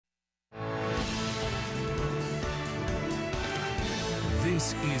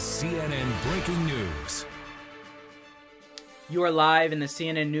This is CNN Breaking News. You are live in the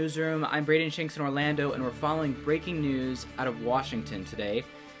CNN Newsroom. I'm Brayden Shanks in Orlando, and we're following breaking news out of Washington today.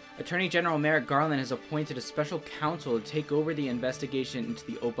 Attorney General Merrick Garland has appointed a special counsel to take over the investigation into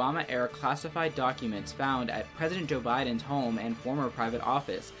the Obama-era classified documents found at President Joe Biden's home and former private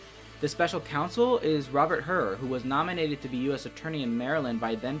office. The special counsel is Robert Hur, who was nominated to be U.S. Attorney in Maryland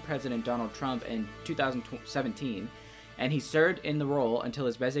by then-President Donald Trump in 2017, and he served in the role until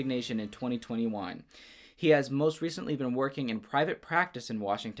his resignation in 2021. He has most recently been working in private practice in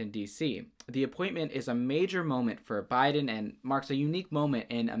Washington, D.C. The appointment is a major moment for Biden and marks a unique moment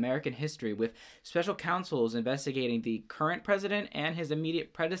in American history, with special counsels investigating the current president and his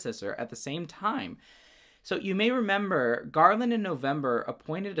immediate predecessor at the same time. So you may remember Garland in November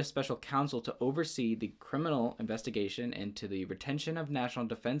appointed a special counsel to oversee the criminal investigation into the retention of national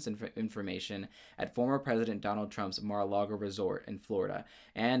defense information at former President Donald Trump's Mar-a-Lago resort in Florida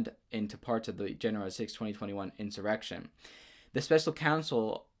and into parts of the January 6, 2021 insurrection. The special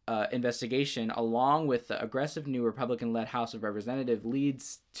counsel investigation, along with the aggressive new Republican-led House of Representatives,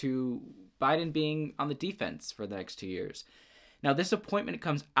 leads to Biden being on the defense for the next 2 years. Now, this appointment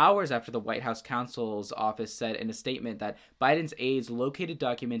comes hours after the White House counsel's office said in a statement that Biden's aides located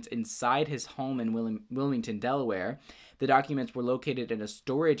documents inside his home in Wilmington, Delaware. The documents were located in a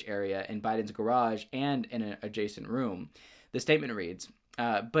storage area in Biden's garage and in an adjacent room. The statement reads,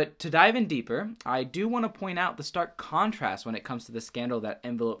 but to dive in deeper, I do want to point out the stark contrast when it comes to the scandal that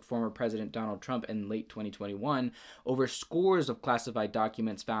enveloped former President Donald Trump in late 2021 over scores of classified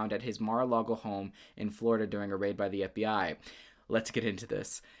documents found at his Mar-a-Lago home in Florida during a raid by the FBI. Let's get into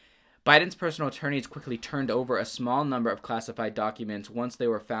this. Biden's personal attorneys quickly turned over a small number of classified documents once they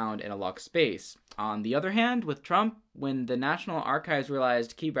were found in a locked space. On the other hand, with Trump, when the National Archives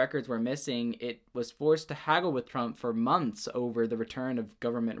realized key records were missing, it was forced to haggle with Trump for months over the return of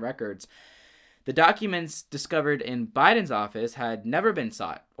government records. The documents discovered in Biden's office had never been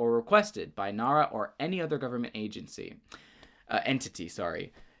sought or requested by NARA or any other government entity.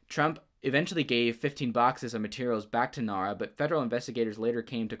 Trump eventually gave 15 boxes of materials back to NARA, but federal investigators later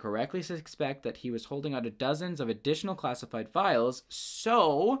came to correctly suspect that he was holding on to dozens of additional classified files,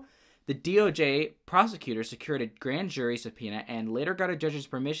 so the DOJ prosecutor secured a grand jury subpoena and later got a judge's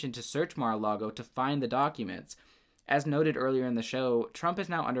permission to search Mar-a-Lago to find the documents. As noted earlier in the show, Trump is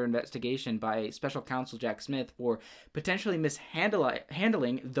now under investigation by special counsel Jack Smith for potentially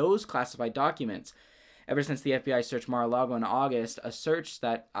mishandling those classified documents. Ever since the FBI searched Mar-a-Lago in August, a search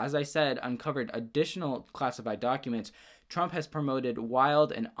that, as I said, uncovered additional classified documents, Trump has promoted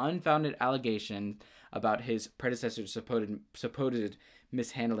wild and unfounded allegations about his predecessor's supposed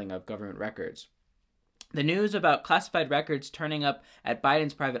mishandling of government records. The news about classified records turning up at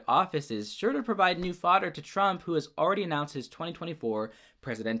Biden's private office is sure to provide new fodder to Trump, who has already announced his 2024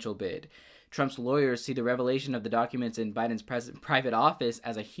 presidential bid. Trump's lawyers see the revelation of the documents in Biden's private office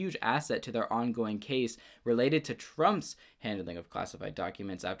as a huge asset to their ongoing case related to Trump's handling of classified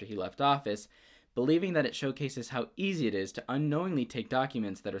documents after he left office, believing that it showcases how easy it is to unknowingly take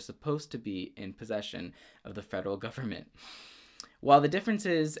documents that are supposed to be in possession of the federal government. While the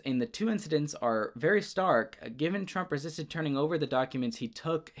differences in the two incidents are very stark, given Trump resisted turning over the documents he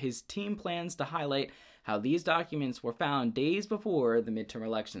took, his team plans to highlight how these documents were found days before the midterm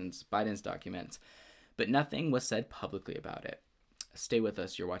elections, Biden's documents, but nothing was said publicly about it. Stay with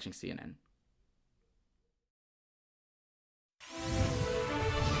us. You're watching CNN.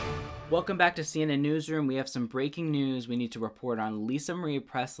 Welcome back to CNN Newsroom. We have some breaking news we need to report on. Lisa Marie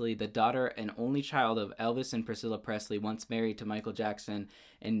Presley, the daughter and only child of Elvis and Priscilla Presley, once married to Michael Jackson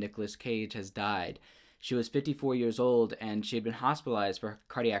and Nicolas Cage, has died. She was 54 years old and she had been hospitalized for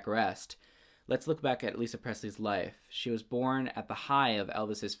cardiac arrest. Let's look back at Lisa Presley's life. She was born at the high of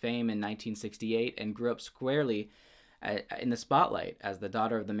Elvis's fame in 1968 and grew up squarely in the spotlight as the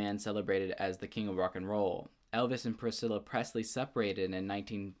daughter of the man celebrated as the king of rock and roll. Elvis and Priscilla Presley separated in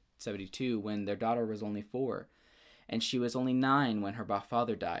 1972 when their daughter was only 4, and she was only 9 when her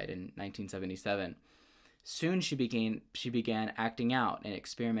father died in 1977. Soon she began acting out and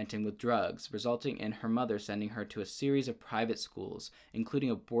experimenting with drugs, resulting in her mother sending her to a series of private schools, including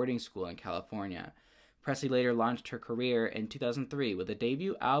a boarding school in California. Presley later launched her career in 2003 with a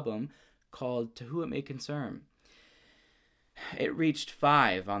debut album called To Who It May Concern. It reached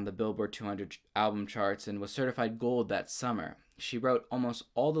 5 on the Billboard 200 album charts and was certified gold that summer. She wrote almost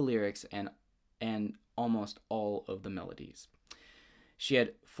all the lyrics and almost all of the melodies. She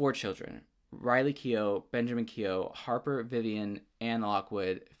had 4 children: Riley Keough, Benjamin Keough, Harper Vivian Ann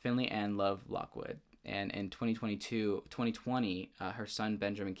Lockwood, Finley Ann Love Lockwood. And in 2020, her son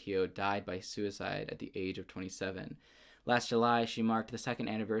Benjamin Keough died by suicide at the age of 27. Last July, she marked the 2nd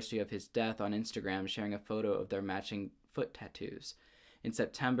anniversary of his death on Instagram, sharing a photo of their matching foot tattoos. In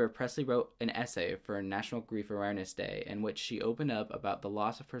September, Presley wrote an essay for National Grief Awareness Day in which she opened up about the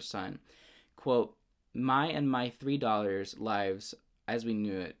loss of her son. Quote, "My and my $3 lives, as we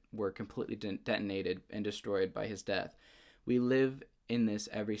knew it, were completely detonated and destroyed by his death. We live in this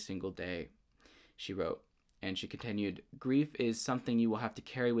every single day," she wrote. And she continued, "Grief is something you will have to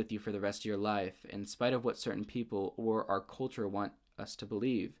carry with you for the rest of your life, in spite of what certain people or our culture want us to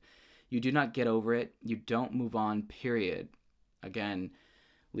believe. You do not get over it. You don't move on, period." Again,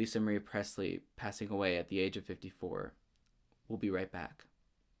 Lisa Marie Presley passing away at the age of 54. We'll be right back.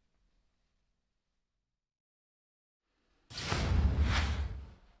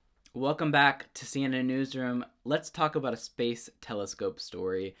 Welcome back to CNN Newsroom. Let's talk about a space telescope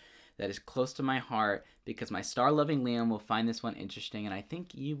story that is close to my heart because my star-loving Liam will find this one interesting, and I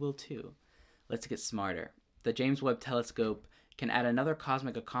think you will too. Let's get smarter. The James Webb Telescope can add another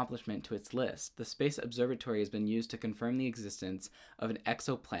cosmic accomplishment to its list. The Space Observatory has been used to confirm the existence of an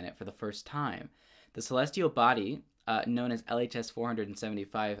exoplanet for the first time. The celestial body, known as LHS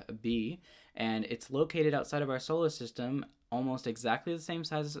 475b, and it's located outside of our solar system, almost exactly the same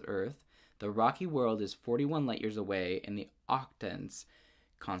size as Earth. The rocky world is 41 light-years away in the Octans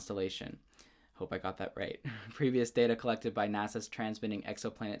constellation. Hope I got that right. Previous data collected by NASA's Transmitting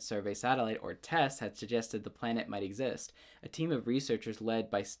Exoplanet Survey Satellite, or TESS, had suggested the planet might exist. A team of researchers led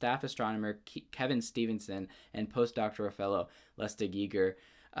by staff astronomer Kevin Stevenson and postdoctoral fellow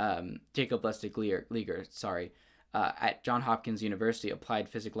Jacob Lustig-Leger, at Johns Hopkins University Applied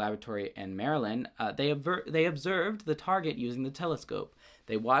Physics Laboratory in Maryland, they observed the target using the telescope.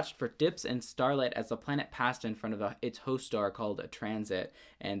 They watched for dips in starlight as the planet passed in front of its host star called a transit,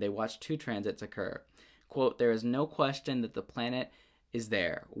 and they watched 2 transits occur. Quote, "There is no question that the planet is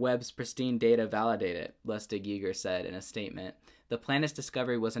there. Webb's pristine data validate it," Lustig-Leger said in a statement. The planet's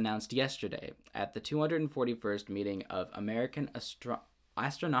discovery was announced yesterday at the 241st meeting of American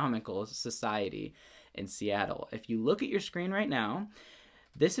Astronomical Society in Seattle. If you look at your screen right now,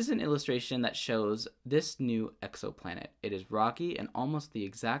 this is an illustration that shows this new exoplanet. It is rocky and almost the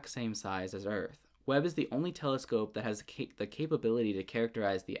exact same size as Earth. Webb is the only telescope that has the capability to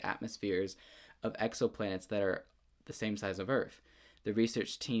characterize the atmospheres of exoplanets that are the same size of Earth. The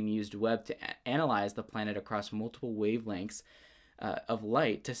research team used Webb to analyze the planet across multiple wavelengths of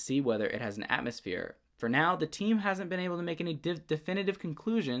light to see whether it has an atmosphere. For now, the team hasn't been able to make any definitive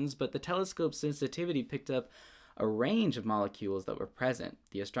conclusions, but the telescope's sensitivity picked up a range of molecules that were present.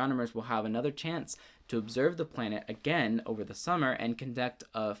 The astronomers will have another chance to observe the planet again over the summer and conduct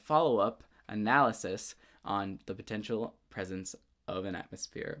a follow-up analysis on the potential presence of an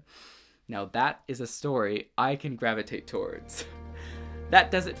atmosphere. Now that is a story I can gravitate towards. That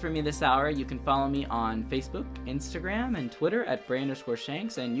does it for me this hour. You can follow me on Facebook, Instagram, and Twitter at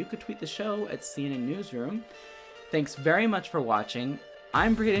Bray_Shanks, and you could tweet the show at CNN Newsroom. Thanks very much for watching.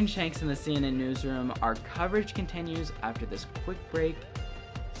 I'm Brayden Shanks in the CNN Newsroom. Our coverage continues after this quick break.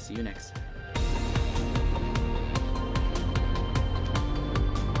 See you next time.